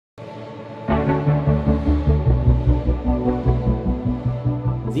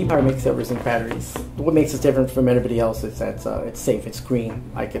ZPower makes silver-zinc batteries. What makes us different from everybody else is that it's safe, it's green.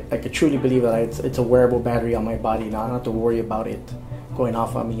 I could truly believe that it's a wearable battery on my body, and I don't have to worry about it going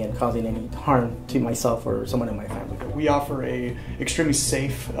off on me and causing any harm to myself or someone in my family. We offer a extremely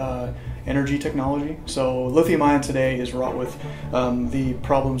safe energy technology. So lithium-ion today is wrought with the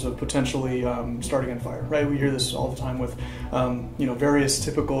problems of potentially starting on fire. Right? We hear this all the time with various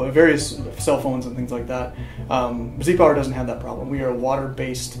cell phones and things like that. ZPower doesn't have that problem. We are a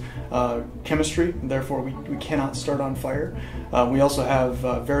water-based chemistry, and therefore we cannot start on fire. We also have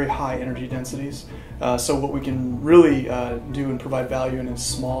very high energy densities. So what we can really do and provide value in is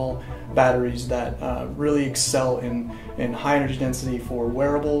small batteries that really excel in high energy density for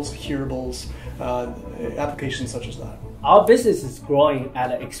wearables, hearables, applications such as that. Our business is growing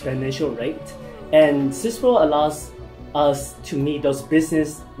at an exponential rate, and SYSPRO allows us to meet those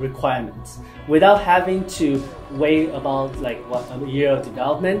business requirements without having to wait about a year of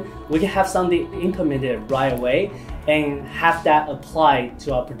development. We can have something implemented right away and have that applied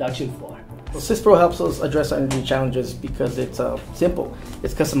to our production floor. Well, SYSPRO helps us address our energy challenges because it's simple,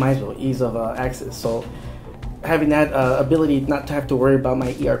 it's customizable, ease of access. So having that ability not to have to worry about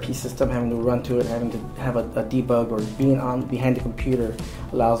my ERP system, having to run to it, having to have a debug, or being behind the computer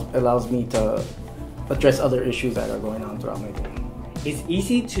allows me to address other issues that are going on throughout my day. It's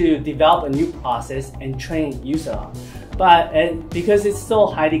easy to develop a new process and train user on, but because it's so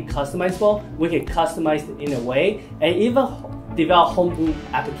highly customizable, we can customize it in a way and even develop homebrew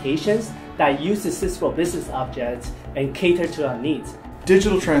applications that use the SYSPRO business objects and cater to our needs.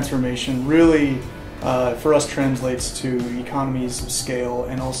 Digital transformation really, for us, translates to economies of scale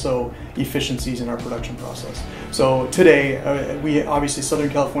and also efficiencies in our production process. So today, obviously Southern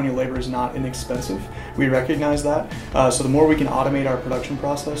California labor is not inexpensive. We recognize that. So the more we can automate our production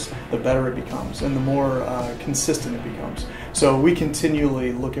process, the better it becomes and the more consistent it becomes. So we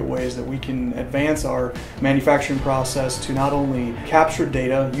continually look at ways that we can advance our manufacturing process to not only capture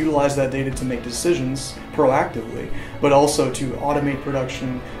data, utilize that data to make decisions proactively, but also to automate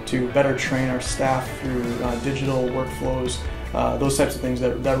production, to better train our staff through digital workflows, those types of things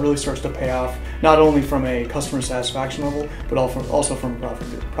that really starts to pay off, not only from a customer satisfaction level, but also from a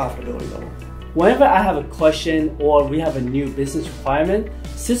profitability level. Whenever I have a question or we have a new business requirement,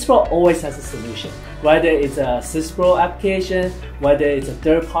 SYSPRO always has a solution. Whether it's a SYSPRO application, whether it's a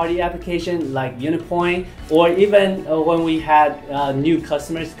third-party application like Unipoint, or even when we had new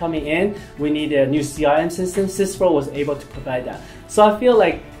customers coming in, we need a new CRM system, SYSPRO was able to provide that. So I feel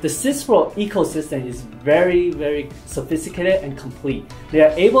like the SYSPRO ecosystem is very, very sophisticated and complete. They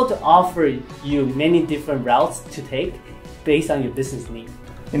are able to offer you many different routes to take based on your business need.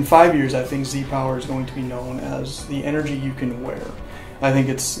 In 5 years, I think ZPower is going to be known as the energy you can wear. I think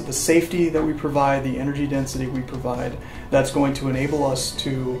it's the safety that we provide, the energy density we provide, that's going to enable us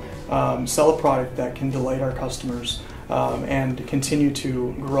to sell a product that can delight our customers and continue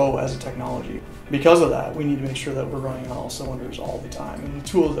to grow as a technology. Because of that, we need to make sure that we're running on all cylinders all the time, and the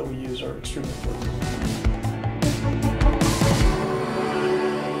tools that we use are extremely important.